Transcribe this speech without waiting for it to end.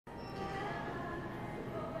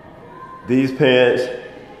These pants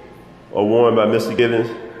are worn by Mr. Givens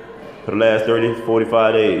for the last 30,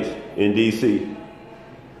 45 days in DC.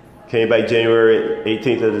 Came back January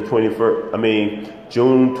 18th of the 21st,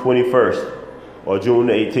 June 21st or June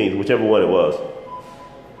the 18th, whichever one it was.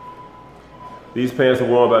 These pants are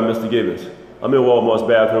worn by Mr. Givens. I'm in Walmart's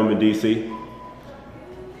bathroom in DC.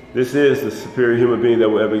 This is the superior human being that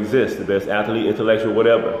will ever exist, the best athlete, intellectual,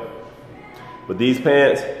 whatever. But these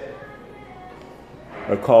pants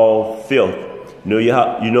are called filth.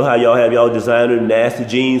 You know how y'all have y'all designer nasty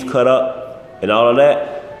jeans cut up and all of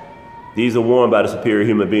that? These are worn by the superior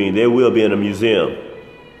human being. They will be in a museum.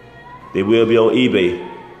 They will be on eBay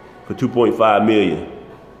for $2.5 million.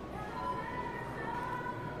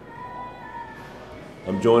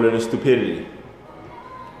 I'm joining the stupidity.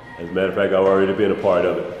 As a matter of fact, I've already been a part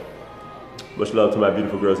of it. Much love to my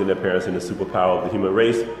beautiful girls and their parents and the superpower of the human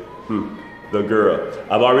race. The girl.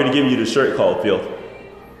 I've already given you the shirt called Filth.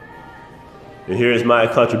 And here's my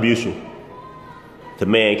contribution to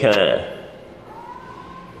mankind.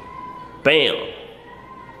 Bam!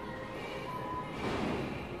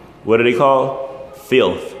 What are they called?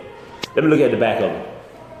 Filth. Let me look at the back of them.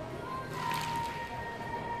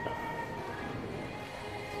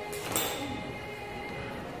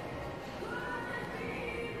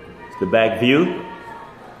 It's the back view.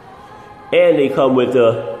 And they come with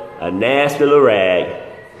a nasty little rag.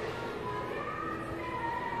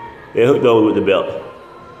 They're hooked over with the belt.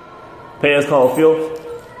 Pants called Filth.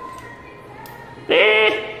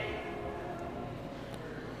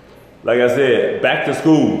 Like I said, back to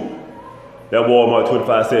school. That Walmart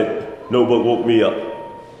 25-cent notebook woke me up.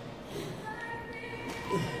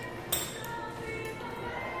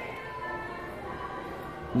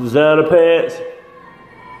 Designer pants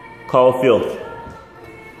called Filth.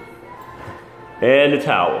 And the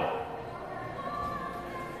towel.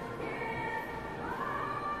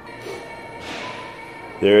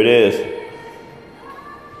 There it is.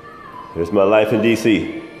 Here's my life in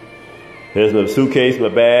DC. Here's my suitcase, my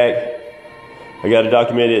bag. I got to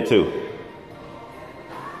document it too.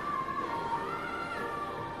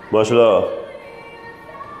 Much love.